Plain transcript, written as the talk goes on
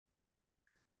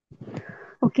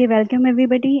Okay, welcome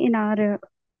everybody in our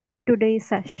today's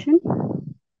session.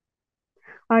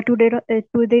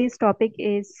 Today's topic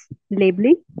is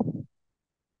labeling,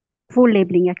 food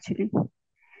labeling actually.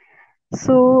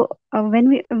 So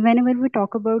whenever we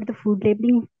talk about the food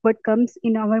labeling, what comes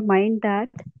in our mind that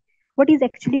what is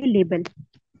actually label?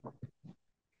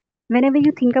 Whenever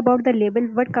you think about the label,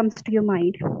 what comes to your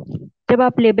mind? जब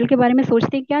आप label के बारे में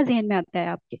सोचते हैं क्या जहन में आता है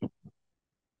आपके?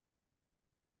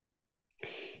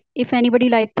 If anybody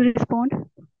like to respond,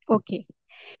 okay.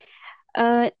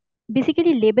 Uh,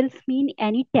 Basically, labels mean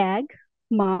any tag,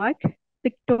 mark,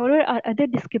 pictorial or other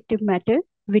descriptive matter,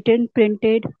 written,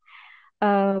 printed,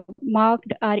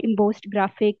 marked or embossed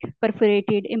graphic,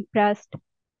 perforated, impressed,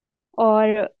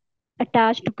 or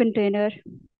attached to container,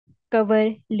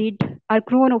 cover, lid, or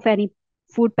crown of any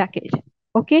food package.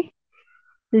 Okay,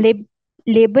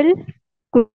 label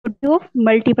could be of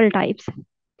multiple types.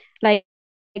 Like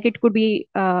it could be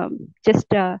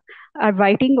just a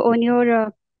writing on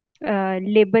your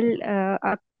label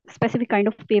a specific kind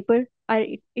of paper, or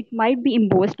it might be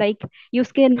embossed, like ये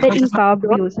उसके अंदर इनकार्व्ड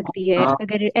भी हो सकती है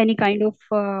अगर any kind of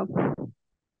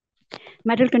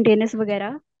metal containers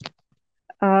वगैरह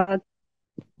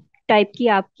type की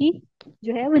आपकी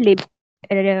जो है वो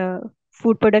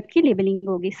फूड प्रोडक्ट की लेबलिंग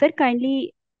होगी। सर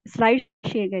काइंडली स्लाइड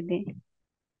शेयर कर दें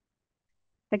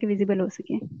ताकि विजिबल हो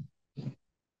सके।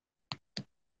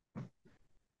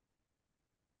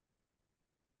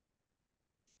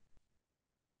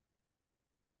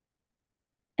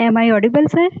 M I audible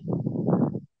sir?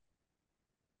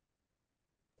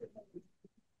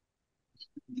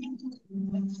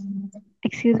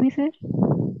 Excuse me sir.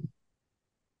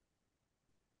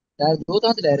 यार दो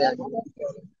कहाँ से ले रहे हैं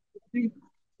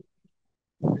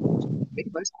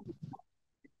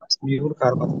म्यूट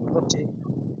कर पास बच्चे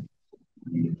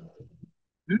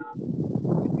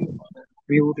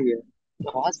म्यूट ही है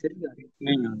आवाज फिर भी आ रही है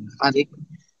नहीं आ रही हाँ देख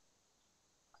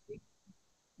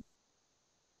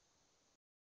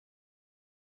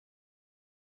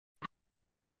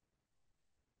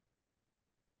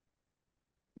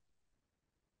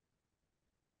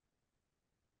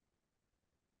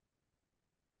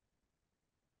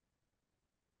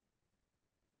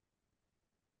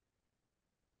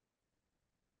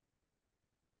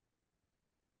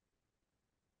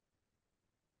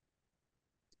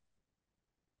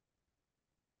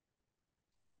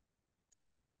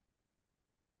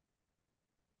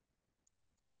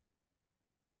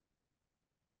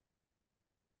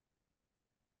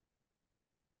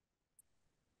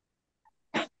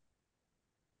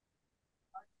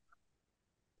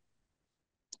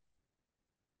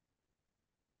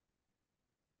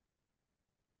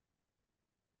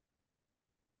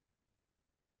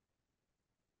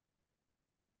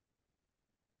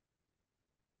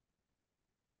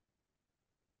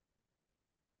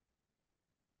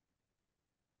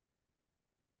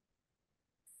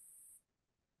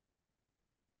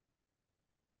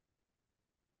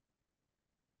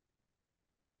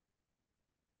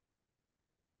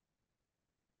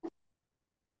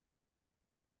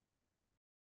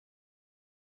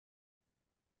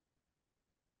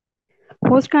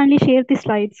Host kindly share the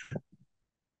slides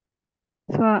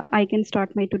so I can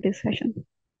start my today's session.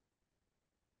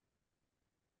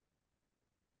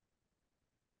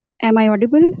 Am I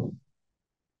audible?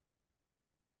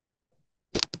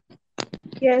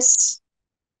 Yes.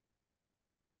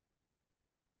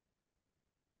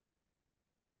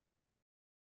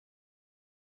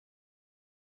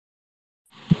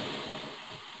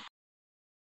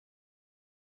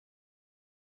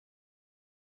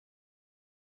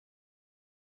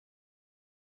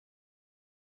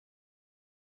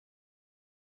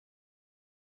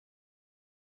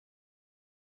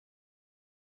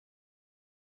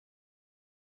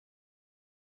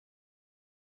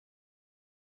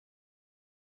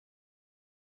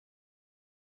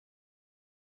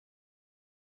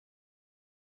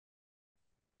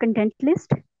 Content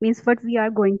list means what we are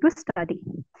going to study.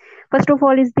 First of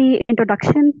all is the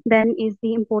introduction, then is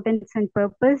the importance and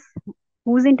purpose.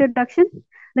 Whose introduction?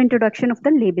 The introduction of the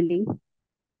labeling.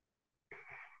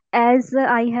 As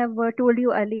I have told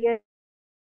you earlier,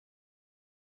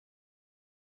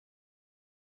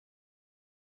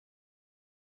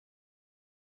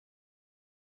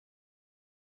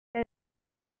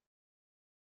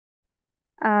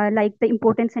 like the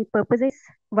importance and purposes,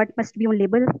 what must be on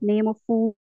label, name of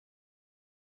food,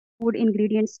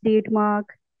 ingredients, date mark,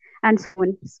 and so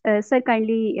on. Sir,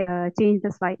 kindly change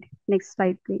the slide. Next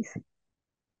slide, please.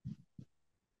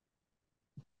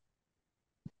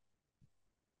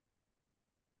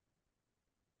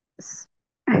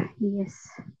 Yes.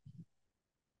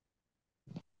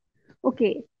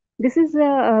 Okay. This is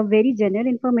a very general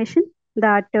information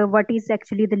that what is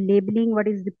actually the labeling, what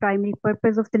is the primary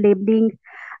purpose of the labeling,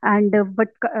 and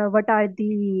what are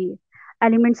the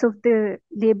elements of the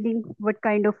labeling, what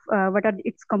are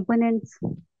its components,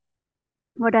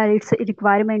 what are its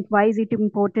requirement, why is it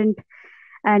important,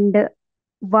 and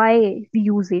why we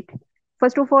use it.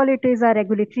 First of all, it is a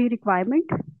regulatory requirement,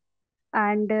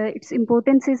 and its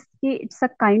importance is कि it's a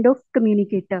kind of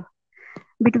communicator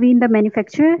between the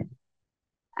manufacturer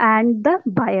and the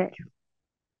buyer.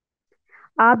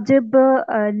 आप जब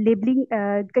labelling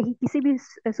कहीं किसी भी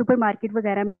supermarket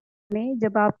वगैरह में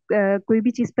जब आप कोई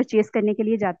भी चीज़ परचेज करने के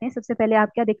लिए जाते हैं, सबसे पहले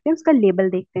आप क्या देखते हैं? उसका लेबल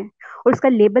देखते हैं। और उसका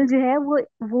लेबल जो है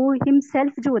वो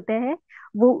हिमसेल्फ जो होता है,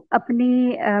 वो अपने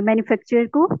मैन्युफैक्चरर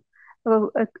को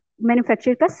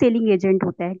मैन्युफैक्चरर का सेलिंग एजेंट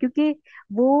होता है, क्योंकि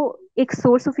वो एक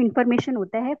सोर्स ऑफ इंफॉर्मेशन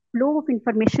होता है, फ्लो ऑफ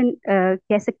इंफॉर्मेशन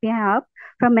कह सकते हैं आप,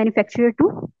 फ्रॉम मैन्युफैक्चरर टू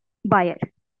बायर।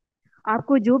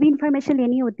 आपको जो भी इंफॉर्मेशन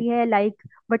लेनी होती है, like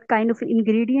what kind of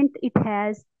ingredient it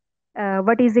has,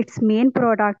 what is it's main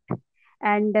product,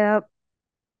 and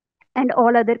and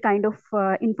all other kind of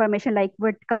information, like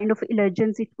what kind of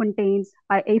allergens it contains,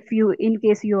 if you in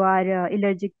case you are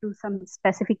allergic to some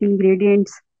specific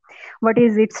ingredients, what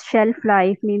is its shelf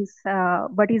life, means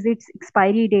what is its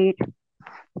expiry date,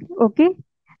 okay,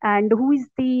 and who is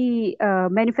the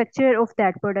manufacturer of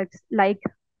that product,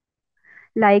 like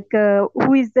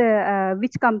who is the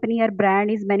which company or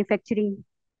brand is manufacturing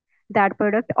that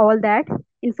product. All that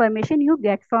information you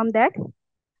get from that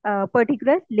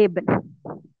particular label.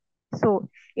 So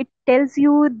it tells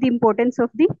you the importance of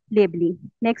the labeling.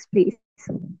 Next, please.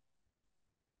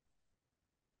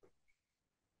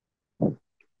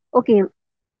 Okay,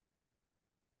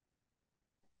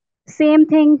 same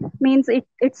thing, means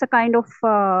it's a kind of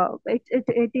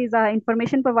it is a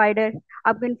information provider.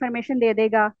 आपको information दे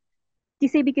देगा,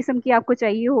 किसी भी किस्म की आपको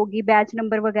चाहिए होगी, batch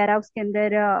number वगैरह उसके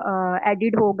अंदर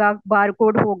एडिड होगा, बार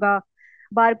कोड होगा।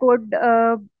 बार कोड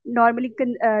नॉर्मली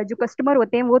जो कस्टमर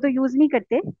होते हैं वो तो यूज नहीं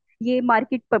करते, ये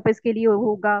मार्केट पर्पस के लिए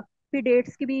होगा। फिर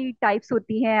डेट्स की भी टाइप्स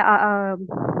होती हैं,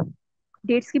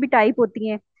 डेट्स की भी टाइप होती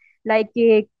हैं, लाइक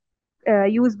ये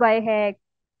यूज बाय है,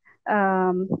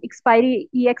 एक्सपायरी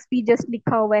EXP जस्ट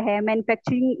लिखा हुआ है,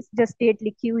 मैन्युफैक्चरिंग जस्ट डेट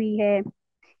लिखी हुई है,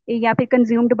 या फिर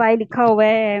कंज्यूम्ड बाय लिखा हुआ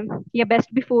है, या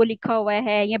बेस्ट बिफोर लिखा हुआ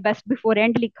है, या बेस्ट बिफोर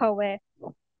एंड लिखा हुआ है।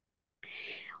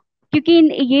 क्योंकि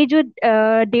ये जो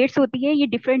डेट्स होती है, ये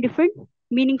डिफरेंट डिफरेंट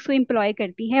मीनिंग्स को इम्प्लॉय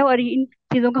करती हैं, और इन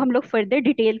चीज़ों को हम लोग फर्दर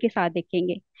डिटेल के साथ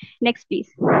देखेंगे। Next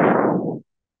please.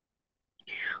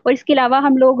 और इसके अलावा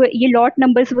हम लोग ये लॉट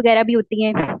नंबर्स वगैरह भी होती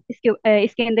हैं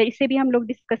इसके अंदर, इसे भी हम लोग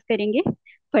डिस्कस करेंगे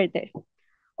फर्दर।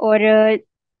 और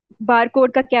बार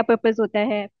कोड का क्या पर्पस होता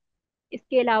है।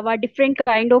 इसके अलावा डिफरेंट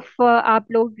काइंड ऑफ आप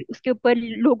लोग उसके ऊपर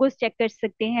लोगोस चेक कर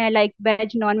सकते हैं, लाइक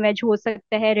वेज नॉन वेज हो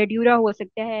सकता है, रेड्यूरा हो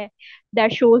सकता है,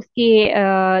 दैट शोज के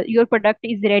योर प्रोडक्ट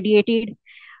इज रेडिएटेड।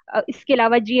 इसके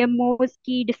अलावा GMOs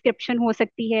की डिस्क्रिप्शन हो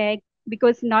सकती है,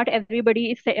 because not everybody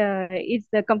is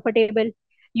comfortable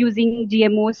using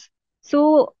GMOs।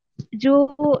 सो जो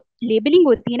लेबलिंग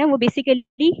होती है ना, वो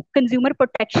बेसिकली कंज्यूमर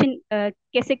प्रोटेक्शन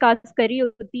कैसे काज कर रही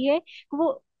होती है,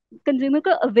 वो कंज्यूमर को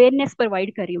अवेयरनेस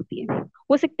प्रोवाइड कर रही होती है।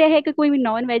 हो सकता है कि कोई भी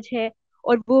नॉन वेज है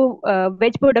और वो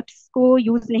वेज प्रोडक्ट्स को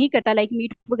यूज नहीं करता, लाइक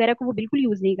मीट वगैरह को वो बिल्कुल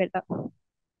यूज नहीं करता,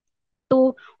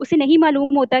 तो उसे नहीं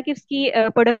मालूम होता कि उसकी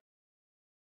प्रोडक्ट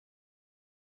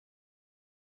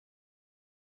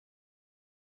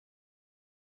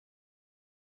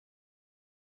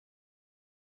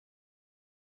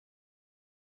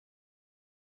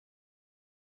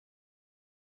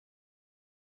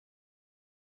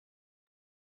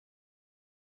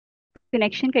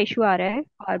कनेक्शन का इशू आ रहा है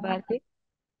बार बार से।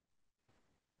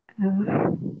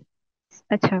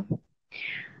 अच्छा।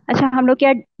 अच्छा, हम लोग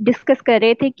क्या डिस्कस कर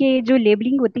रहे थे कि जो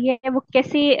लेबलिंग होती है वो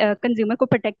कैसे कंज्यूमर को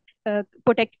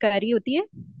प्रोटेक्ट कर रही होती है,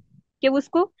 कि वो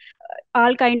उसको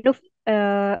ऑल काइंड ऑफ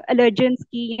एलर्जेंस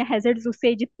की या हैजर्ड्स,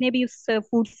 उससे जितने भी उस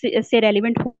फूड से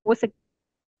रेलिवेंट हो सकते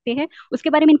हैं उसके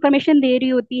बारे में इंफॉर्मेशन दे रही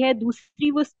होती है। दूसरी,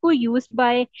 वो उसको यूज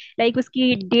बाय, लाइक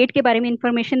उसकी डेट के बारे में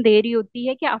इंफॉर्मेशन दे रही होती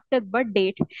है कि आफ्टर बर्थ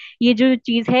डेट ये जो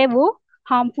चीज है वो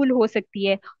हार्मफुल हो सकती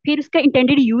है। फिर उसका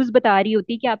इंटेंडेड यूज बता रही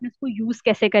होती है कि आपने उसको यूज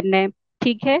कैसे करना है,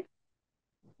 ठीक है,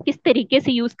 किस तरीके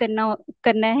से यूज करना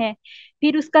करना है।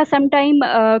 फिर उसका सम टाइम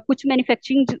कुछ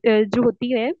मैन्युफैक्चरिंग जो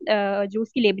होती है, जो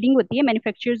उसकी लेबलिंग होती है,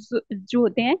 मैन्युफैक्चरर्स जो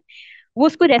होते हैं वो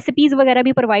उसको रेसिपीज वगैरह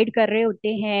भी प्रोवाइड कर रहे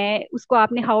होते हैं, उसको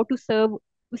आपने हाउ टू सर्व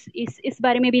इस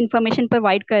बारे में भी इंफॉर्मेशन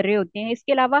प्रोवाइड कर रहे होते हैं।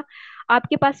 इसके अलावा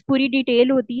आपके पास पूरी डिटेल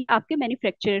होती है आपके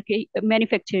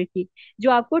मैन्युफैक्चरर की,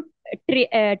 जो आपको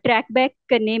ट्रैक बैक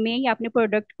करने में या अपने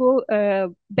प्रोडक्ट को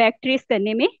बैक ट्रेस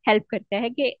करने में हेल्प करता है,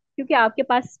 कि क्योंकि आपके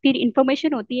पास फिर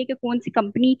इंफॉर्मेशन होती है कि कौन सी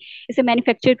कंपनी इसे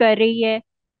मैन्युफैक्चर कर रही है,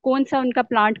 कौन सा उनका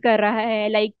प्लांट कर रहा है,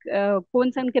 लाइक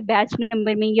कौन सा उनके बैच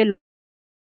नंबर में ये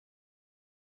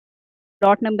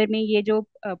लॉट नंबर में ये जो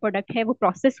प्रोडक्ट है वो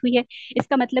प्रोसेस हुई है।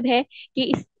 इसका मतलब है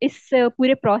कि इस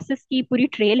पूरे प्रोसेस की पूरी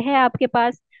ट्रेल है आपके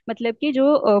पास। मतलब कि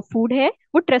जो फूड है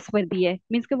वो ट्रस्टवर्दी है,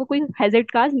 मीन्स कि वो कोई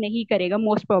हैजर्ड काज नहीं करेगा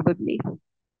मोस्ट प्रोबेबली।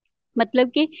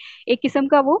 मतलब कि एक किस्म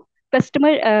का वो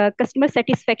कस्टमर कस्टमर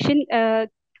सेटिस्फेक्शन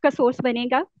का सोर्स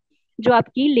बनेगा जो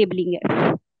आपकी लेबलिंग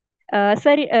है।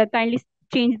 Sir kindly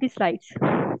change the slides.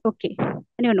 Okay,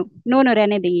 no no no no,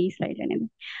 रहने दें, यही स्लाइड रहने दें।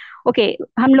 ओके,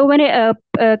 हम लोगों ने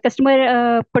कस्टमर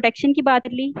प्रोटेक्शन की बात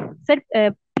कर ली। सर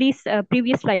प्लीज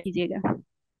प्रीवियस स्लाइड कीजिएगा,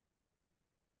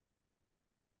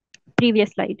 previous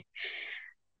slide.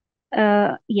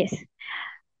 Yes,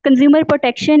 consumer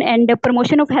protection and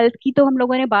promotion of health की तो हम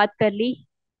लोगों ने बात कर ली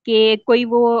कि कोई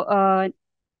वो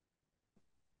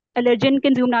एलर्जन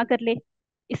कंज्यूम ना कर ले।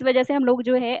 इस वजह से हम लोग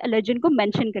जो है एलर्जन को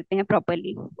मेंशन करते हैं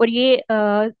प्रॉपरली, और ये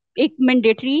एक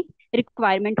मैंडेटरी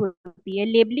रिक्वायरमेंट होती है।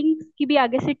 लेबलिंग की भी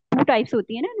आगे से टू टाइप्स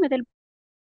होती है ना, मतलब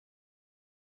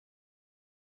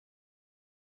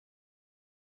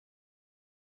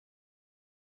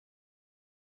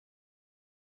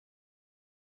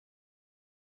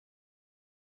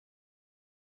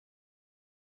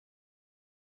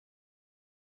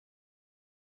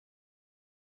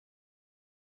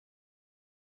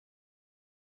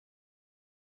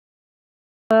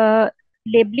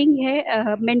लेबलिंग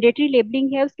है, मैंडेटरी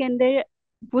लेबलिंग है, उसके अंदर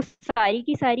वो सारी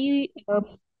की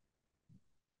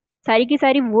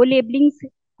सारी वो लेबलिंग्स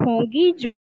होंगी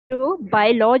जो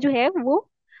बाय लॉ जो है वो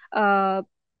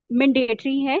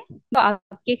मैंडेटरी है, तो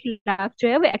आपके खिलाफ जो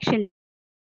है वो एक्शन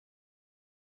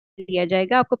लिया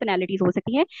जाएगा, आपको पेनल्टीज हो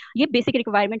सकती हैं। ये बेसिक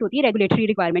रिक्वायरमेंट होती है, रेगुलेटरी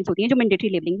रिक्वायरमेंट्स होती हैं जो मैंडेटरी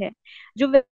लेबलिंग है। जो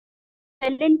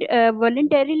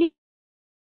वॉलंटरीली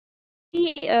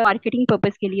मार्केटिंग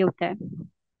पर्पस के लिए होता है।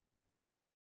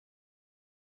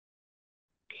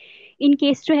 इन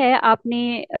केस जो है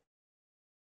आपने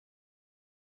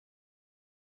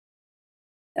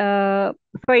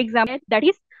for example that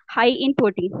is high in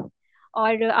protein,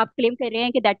 और आप क्लेम कर रहे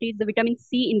हैं कि that is vitamin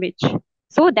C in which,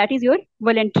 so that is your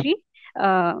voluntary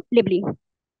labeling,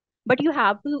 but you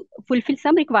have to fulfill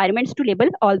some requirements to label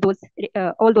all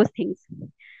those things.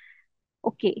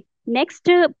 Okay, next,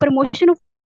 promotion of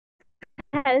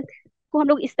health को हम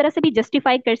लोग इस तरह से भी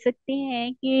जस्टिफाई कर सकते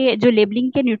हैं कि जो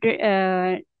लेबलिंग के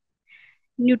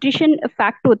न्यूट्रिशन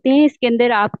फैक्ट होते हैं, इसके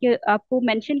अंदर आपको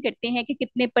मेंशन करते हैं कि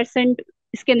कितने परसेंट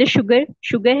इसके अंदर शुगर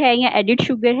शुगर है या एडिड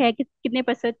शुगर है, कितने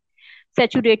परसेंट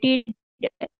सेचुरेटेड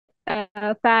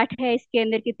फैट है, इसके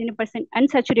अंदर कितने परसेंट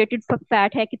अनसेचुरेटेड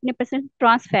फैट है, कितने परसेंट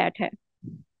ट्रांस फैट है।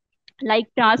 लाइक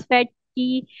ट्रांस फैट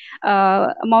की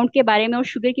अमाउंट के बारे में और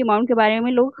शुगर की अमाउंट के बारे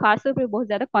में लोग खासतौर पर बहुत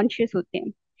ज्यादा कॉन्शियस होते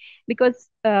हैं, because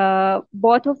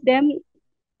both of them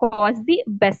cause the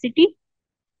obesity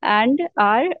and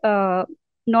are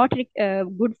not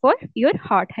good for your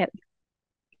heart health.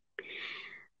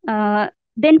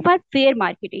 Then for fair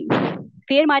marketing,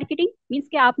 fair marketing means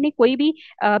कि आपने कोई भी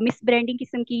मिस ब्रांडिंग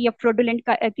किस्म की या फ्रॉडुलेंट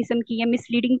किस्म की या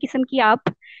मिसलीडिंग किस्म की आप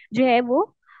जो है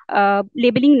वो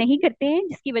लेबलिंग नहीं करते हैं,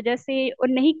 जिसकी वजह से, और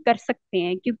नहीं कर सकते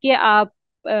हैं क्योंकि आप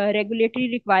रेगुलेटरी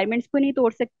रिक्वायरमेंट्स को नहीं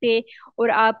तोड़ सकते, और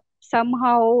आप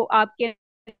समहाउ आपके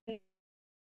अंदर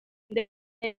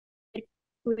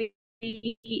कोई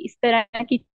इस तरह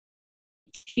की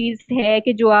चीज है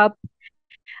कि जो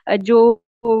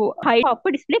हाई आपको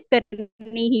डिस्प्ले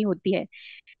करनी ही होती है।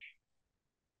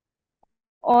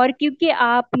 और क्योंकि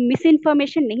आप मिस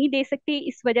इन्फॉर्मेशन नहीं दे सकते,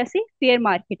 इस वजह से फेयर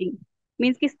मार्केटिंग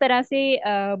मीन्स किस तरह से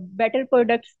बेटर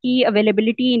प्रोडक्ट्स की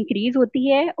अवेलेबिलिटी इंक्रीज होती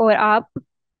है और आप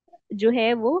जो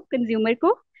है वो कंज्यूमर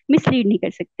को मिसलीड नहीं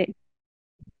कर सकते।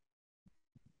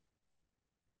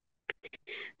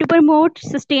 टू प्रमोट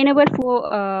सस्टेनेबल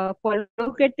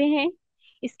फॉलो करते हैं।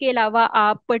 इसके अलावा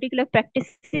आप पर्टिकुलर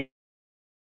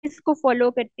प्रैक्टिस को फॉलो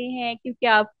करते हैं, क्योंकि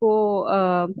आपको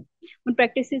उन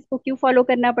प्रैक्टिसेस को क्यों फॉलो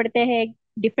करना पड़ता है,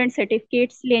 डिफरेंट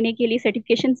सर्टिफिकेट्स लेने के लिए,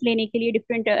 सर्टिफिकेशंस लेने के लिए,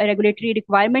 डिफरेंट रेगुलेटरी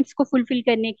रिक्वायरमेंट्स को फुलफिल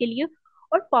करने के लिए,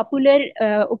 और पॉपुलर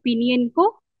ओपिनियन को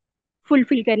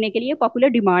फुलफिल करने के लिए। पॉपुलर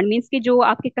डिमांड मीन्स कि जो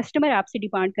आपके कस्टमर आपसे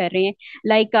डिमांड कर रहे हैं,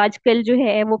 लाइक आजकल जो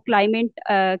है वो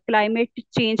क्लाइमेट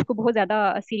चेंज को बहुत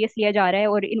ज़्यादा सीरियस लिया जा रहा है,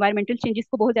 और इन्वायरमेंटल चेंजेस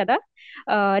को बहुत ज़्यादा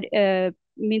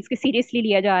मीन्स के सीरियसली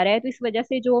लिया जा रहा है। तो इस वजह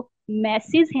से जो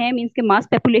मैसेज हैं, मीन्स के मास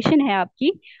पॉपुलेशन है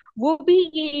आपकी, वो भी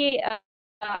ये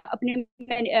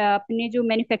अपने जो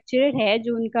मैन्युफैक्चरर है,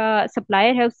 जो उनका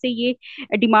सप्लायर है, उससे ये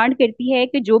डिमांड करती है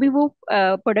कि जो भी वो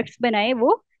प्रोडक्ट्स बनाए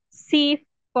वो सेफ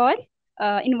फॉर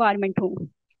इन्वायरमेंट हो।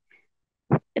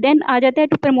 देन आ जाता है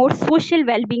to promote social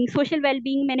wellbeing. Social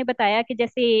wellbeing मैंने बताया कि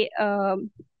जैसे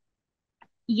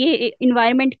ये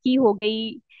इन्वायरमेंट की हो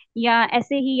गई, या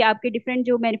ऐसे ही आपके डिफरेंट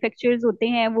जो मैन्युफैक्चरर्स होते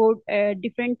हैं वो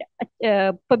डिफरेंट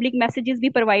पब्लिक मैसेजेस भी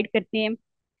प्रोवाइड करते हैं।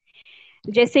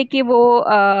 जैसे कि वो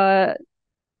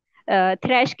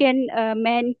थ्रैश कैन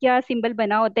मैन क्या सिंबल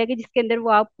बना होता है कि जिसके अंदर वो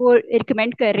आपको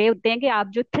रिकमेंड कर रहे होते हैं कि आप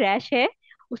जो थ्रैश है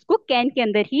उसको कैन के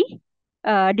अंदर ही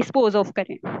डिस्पोज ऑफ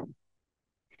करें।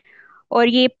 और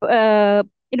ये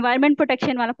इन्वायरमेंट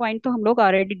प्रोटेक्शन वाला पॉइंट तो हम लोग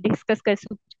ऑलरेडी डिस्कस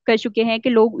कर चुके हैं कि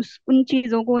लोग उन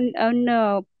चीज़ों को उन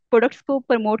प्रोडक्ट्स को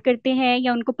प्रमोट करते हैं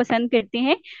या उनको पसंद करते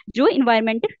हैं जो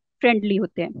इन्वायरमेंट फ्रेंडली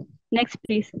होते हैं। Next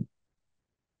please.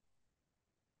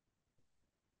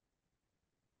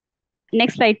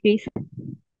 Next slide please.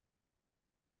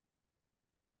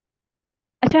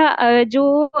 अच्छा,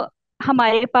 जो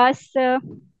हमारे पास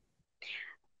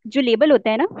जो लेबल होता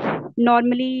है ना,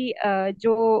 नॉर्मली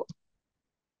जो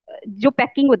जो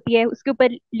पैकिंग होती है उसके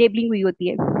ऊपर लेबलिंग हुई होती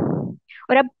है।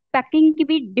 और अब पैकिंग की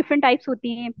भी डिफरेंट टाइप्स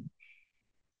होती हैं।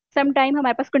 सम टाइम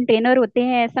हमारे पास कंटेनर होते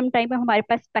हैं, सम टाइम हमारे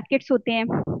पास पैकेट्स होते हैं,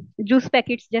 जूस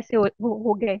पैकेट्स जैसे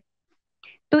हो गए।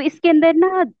 तो इसके अंदर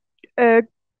ना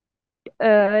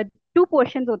टू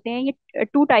पोर्शंस होते हैं, ये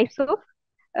टू टाइप्स ऑफ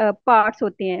पार्ट्स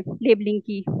होते हैं लेबलिंग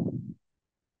की।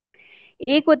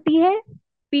 एक होती है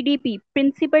पीडीपी,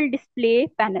 प्रिंसिपल डिस्प्ले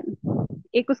पैनल।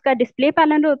 एक उसका डिस्प्ले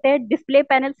पैनल होता है। डिस्प्ले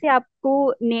पैनल से आपको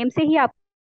नेम से ही आप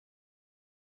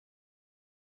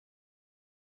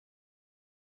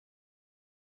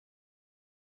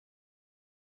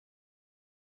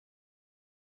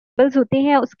लेबल्स होते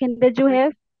हैं उसके अंदर जो है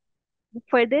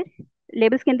फर्दर,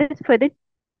 लेबल्स के अंदर further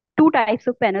two types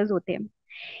of panels होते हैं।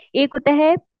 एक होता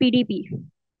है पीडीपी,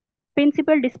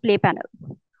 प्रिंसिपल डिस्प्ले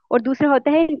पैनल, और दूसरा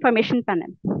होता है इंफॉर्मेशन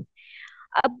पैनल।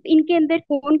 अब इनके अंदर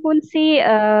कौन कौन से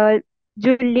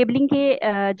जो लेबलिंग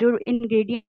के जो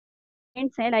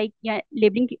इंग्रेडिएंट्स हैं, लाइक या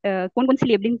लेबलिंग कौन कौन सी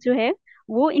लेबलिंग जो है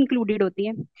वो इंक्लूडेड होती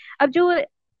है। अब जो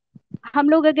हम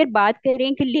लोग अगर बात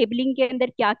करें कि लेबलिंग के अंदर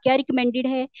क्या क्या रिकमेंडेड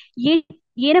है,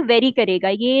 ये ना वेरी करेगा।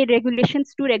 ये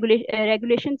रेगुलेशंस टू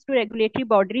रेगुलेटरी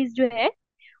बॉडीज जो है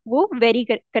वो वेरी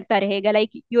करता रहेगा।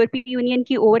 लाइक यूरोपीय यूनियन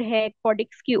की ओर है,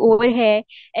 कॉडिक्स की ओर है,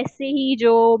 ऐसे ही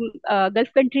जो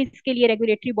गल्फ कंट्रीज के लिए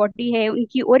रेगुलेटरी बॉडी है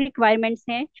उनकी और रिक्वायरमेंट्स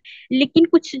हैं। लेकिन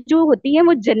कुछ जो होती हैं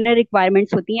वो जनरल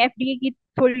रिक्वायरमेंट्स होती हैं, एफडीए की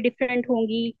थोड़ी डिफरेंट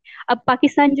होंगी। अब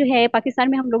पाकिस्तान जो है, पाकिस्तान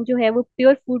में हम लोग जो है वो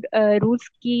प्योर फूड रूल्स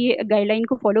की गाइडलाइन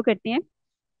को फॉलो करते हैं,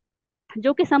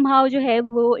 जो कि समहाउ जो है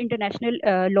वो इंटरनेशनल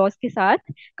लॉज के साथ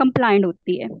कंप्लाइंट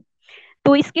होती है।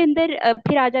 तो इसके अंदर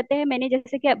फिर आ जाते हैं, मैंने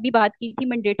जैसे कि अभी बात की थी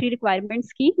मैंडेटरी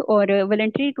रिक्वायरमेंट्स की और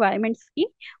वॉलंटरी रिक्वायरमेंट्स की।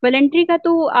 वॉलंटरी का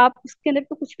तो आप उसके अंदर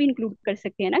तो कुछ भी इंक्लूड कर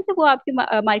सकते हैं ना, कि वो आपके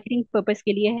मार्केटिंग पर्पस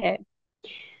के लिए है।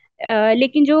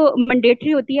 लेकिन जो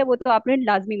मैंडेटरी होती है वो तो आपने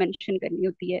लाजमी मेंशन करनी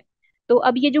होती है। तो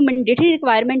अब ये जो मैंडेटरी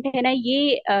रिक्वायरमेंट है ना,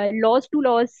 ये लॉज टू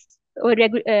लॉज और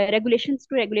रेगुलेशंस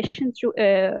टू रेगुलेशंस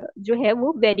जो है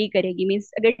वो वेरी करेगी।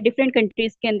 मीन्स अगर डिफरेंट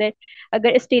कंट्रीज के अंदर,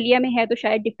 अगर ऑस्ट्रेलिया में है तो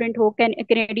शायद डिफरेंट हो,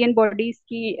 कैनेडियन बॉडीज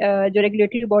की जो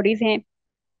रेगुलेटरी बॉडीज हैं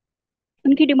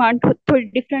उनकी डिमांड थोड़ी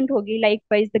डिफरेंट होगी। Like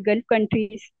wise the gulf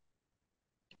countries,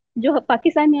 जो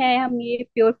पाकिस्तान में है, हम ये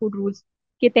प्योर फूड रूल्स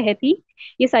के तहत ही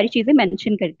ये सारी चीजें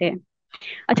मेंशन करते हैं।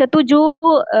 अच्छा, तो जो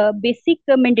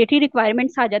बेसिक मैंडेटरी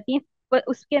रिक्वायरमेंट्स आ जाती हैं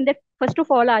उसके अंदर फर्स्ट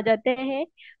ऑफ ऑल आ जाता है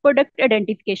प्रोडक्ट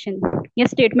आइडेंटिफिकेशन, या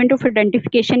स्टेटमेंट ऑफ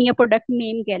आइडेंटिफिकेशन, या प्रोडक्ट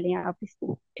नेम कह लें आप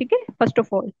इसको, ठीक है, फर्स्ट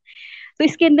ऑफ ऑल। तो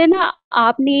इसके अंदर ना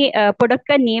आपने प्रोडक्ट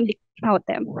का नेम लिखना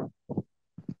होता है,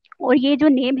 और ये जो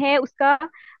नेम है उसका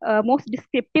most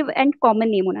descriptive and common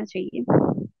name होना चाहिए,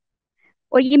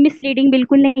 और ये मिसलीडिंग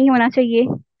बिल्कुल नहीं होना चाहिए।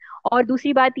 और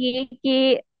दूसरी बात ये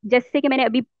कि जैसे कि मैंने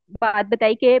अभी बात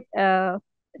बताई कि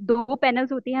दो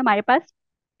पैनल्स होती हैं हमारे पास,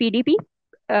 PDP,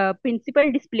 principal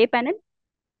display panel.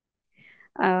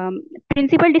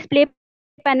 Principal display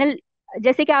panel,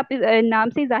 जैसे कि आप नाम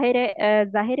से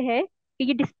जाहिर है कि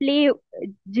ये डिस्प्ले,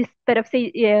 जिस तरफ से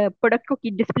प्रोडक्ट को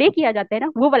डिस्प्ले किया जाता है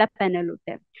ना, वो वाला पैनल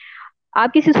होता है।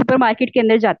 आप किसी सुपरमार्केट के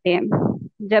अंदर जाते हैं,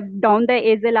 जब डाउन द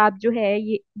एजल आप जो है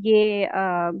ये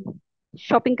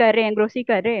शॉपिंग कर रहे हैं, ग्रोसरी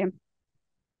कर रहे हैं,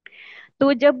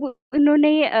 तो जब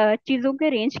उन्होंने चीजों को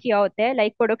अरेंज किया होता है,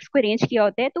 लाइक प्रोडक्ट्स को अरेंज किया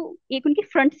होता है, तो एक उनकी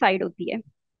फ्रंट साइड होती है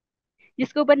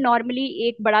जिसके ऊपर नॉर्मली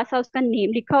एक बड़ा सा उसका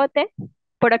नेम लिखा होता है,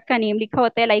 प्रोडक्ट का नेम लिखा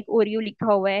होता है, लाइक ओरियो लिखा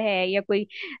हुआ है या कोई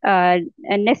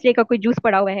नेस्ले का कोई जूस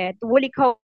पड़ा हुआ है तो वो लिखा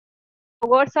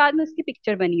होगा, और साथ में उसकी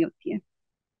पिक्चर बनी होती है।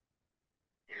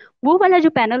 वो वाला जो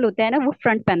पैनल होता है ना, वो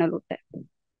फ्रंट पैनल होता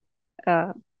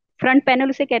है। फ्रंट पैनल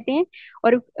उसे कहते हैं।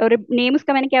 और नेम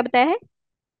उसका मैंने क्या बताया है,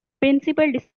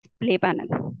 principal display panel.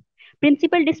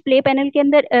 Principal display panel के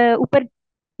अंदर ऊपर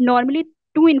नॉर्मली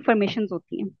टू इंफॉर्मेशन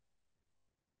होती हैं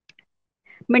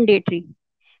मैंडेटरी।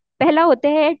 पहला होता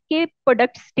है कि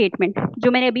प्रोडक्ट स्टेटमेंट,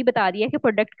 जो मैंने अभी बता दिया कि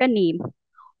प्रोडक्ट का नेम,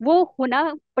 वो होना,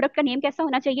 प्रोडक्ट का नेम कैसा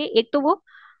होना चाहिए, एक तो वो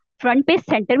फ्रंट पे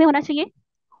सेंटर में होना चाहिए,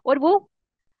 और वो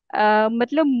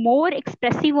मतलब मोर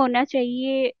एक्सप्रेसिव होना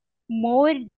चाहिए,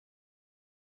 मोर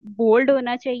बोल्ड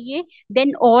होना चाहिए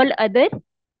then all other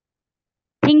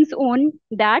things on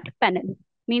that panel.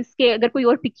 Means के अगर कोई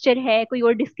और पिक्चर है, कोई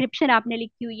और डिस्क्रिप्शन आपने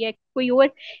लिखी हुई है, कोई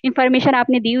और इंफॉर्मेशन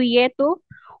आपने दी हुई है, तो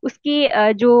उसकी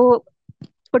जो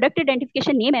प्रोडक्ट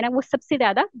आइडेंटिफिकेशन नेम है ना, वो सबसे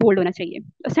ज्यादा बोल्ड होना चाहिए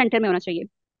और सेंटर में होना चाहिए।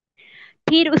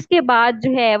 फिर उसके बाद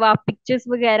जो है वो आप पिक्चर्स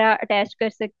वगैरह अटैच कर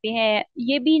सकते हैं।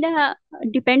 ये भी ना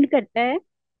डिपेंड करता है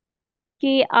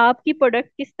कि आपकी प्रोडक्ट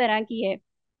किस तरह की है।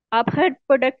 आप हर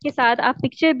प्रोडक्ट के साथ आप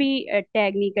पिक्चर भी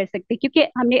टैग नहीं कर सकते, क्योंकि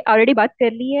हमने ऑलरेडी बात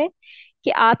कर ली है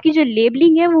कि आपकी जो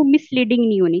लेबलिंग है वो मिसलीडिंग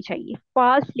नहीं होनी चाहिए,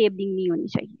 फॉल्स लेबलिंग नहीं होनी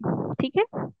चाहिए, ठीक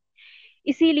है।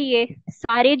 इसीलिए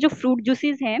सारे जो फ्रूट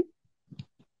जूसेस हैं,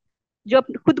 जो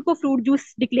खुद को फ्रूट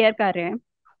जूस डिक्लेयर कर रहे हैं,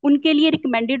 उनके लिए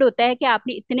रिकमेंडेड होता है कि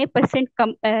आपने इतने परसेंट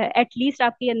कम एटलीस्ट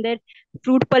आपके अंदर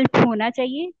फ्रूट पल्प होना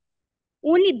चाहिए।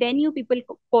 Only then you people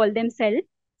call them self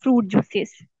fruit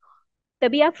juices.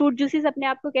 तभी आप फ्रूट जूसेस अपने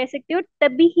आप को कह सकते हो,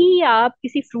 तभी ही आप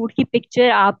किसी फ्रूट की पिक्चर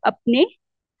आप अपने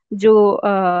जो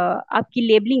आपकी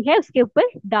लेबलिंग है उसके ऊपर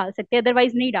डाल सकते हैं,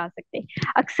 अदरवाइज नहीं डाल सकते।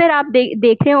 अक्सर आप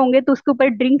देख रहे होंगे तो उसके ऊपर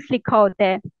ड्रिंक्स लिखा होता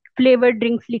है, फ्लेवर्ड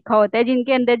ड्रिंक्स लिखा होता है,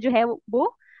 जिनके अंदर जो है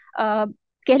वो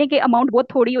कह लें कि अमाउंट बहुत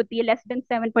थोड़ी होती है, लेस देन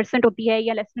 7% होती है,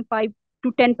 या लेस देन 5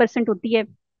 to 10% होती है।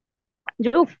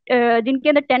 जो जिनके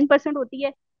अंदर 10% होती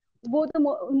है, वो तो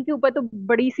उनके ऊपर तो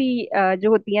बड़ी सी जो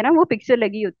होती है ना वो पिक्चर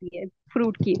लगी होती है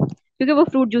फ्रूट की, क्योंकि वो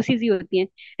फ्रूट जूसीज ही होती हैं।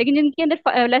 लेकिन जिनके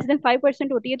अंदर लेस देन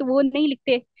 5% होती है तो वो नहीं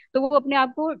लिखते, तो वो अपने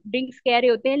आप को ड्रिंक्स कह रहे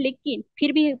होते हैं, लेकिन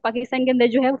फिर भी पाकिस्तान के अंदर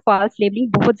जो है वो फास्ट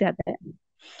लेबलिंग बहुत ज्यादा है।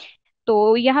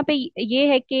 तो यहाँ पे ये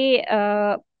है कि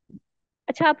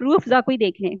अच्छा आप रूह अफ़ज़ा को ही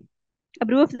देख लें। अब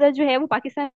रूह अफ़ज़ा जो है वो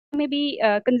पाकिस्तान में भी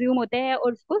कंज्यूम होता है,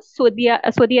 और उसको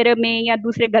सऊदी अरब में या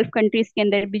दूसरे गल्फ कंट्रीज के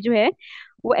अंदर भी जो है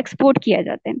वो एक्सपोर्ट किया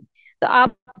जाता है। तो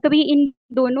आप कभी इन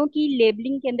दोनों की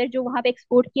लेबलिंग के अंदर, जो वहां पे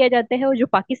एक्सपोर्ट किया जाता है और जो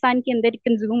पाकिस्तान के अंदर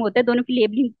कंज्यूम होता है, दोनों की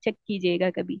लेबलिंग चेक कीजिएगा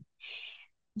कभी।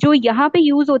 जो यहाँ पे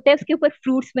यूज होता है उसके ऊपर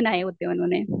फ्रूट्स बनाए होते हैं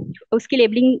उन्होंने, उसकी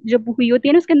लेबलिंग जब हुई होती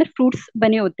है ना उसके अंदर फ्रूट्स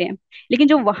बने होते हैं। लेकिन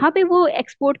जो वहां पे वो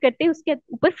एक्सपोर्ट करते हैं उसके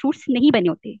ऊपर फ्रूट्स नहीं बने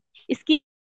होते। इसकी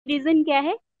रीजन क्या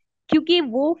है? क्योंकि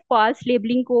वो फॉल्स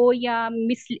लेबलिंग को या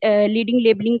मिस लीडिंग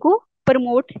लेबलिंग को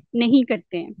प्रमोट नहीं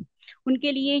करते हैं।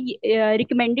 उनके लिए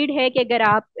रिकमेंडेड है कि अगर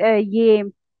आप ये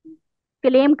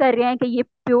क्लेम कर रहे हैं कि ये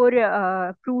प्योर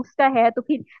फ्रूट्स का है, तो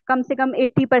फिर कम से कम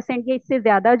 80% या इससे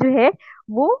ज्यादा जो है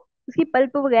वो उसकी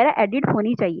पल्प वगैरह एडिट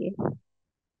होनी चाहिए।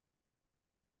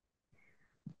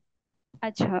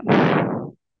 अच्छा,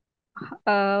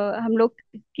 हम लोग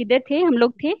किधर थे? हम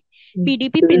लोग थे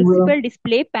पीडीपी प्रिंसिपल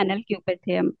डिस्प्ले पैनल के ऊपर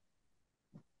थे हम।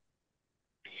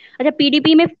 अच्छा,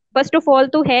 पीडीपी में फर्स्ट ऑफ ऑल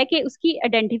तो है कि उसकी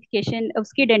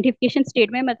आइडेंटिफिकेशन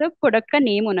स्टेटमेंट मतलब प्रोडक्ट का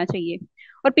नेम होना चाहिए।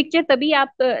 और पिक्चर तभी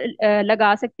आप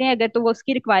लगा सकते हैं अगर तो वो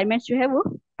उसकी रिक्वायरमेंट्स जो है वो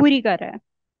पूरी कर रहा है।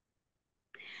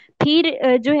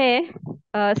 फिर जो है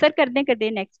सर कर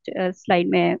दें नेक्स्ट स्लाइड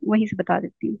में वहीं से बता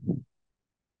देती हूँ।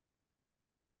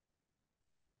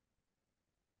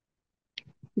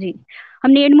 जी,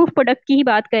 हम नीड मूव प्रोडक्ट की ही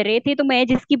बात कर रहे थे, तो मैं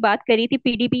जिसकी बात कर रही थी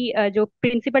पीडीपी जो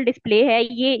प्रिंसिपल डिस्प्ले है,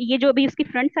 ये जो अभी उसकी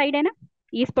फ्रंट साइड है ना,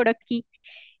 ये इस प्रोडक्ट की,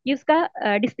 ये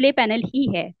उसका डिस्प्ले पैनल ही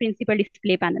है, प्रिंसिपल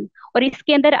डिस्प्ले पैनल। और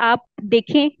इसके अंदर आप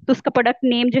देखें तो उसका प्रोडक्ट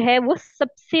नेम जो है वो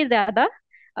सबसे ज्यादा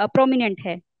प्रोमिनेंट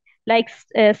है, लाइक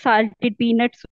साल्टेड पीनट्स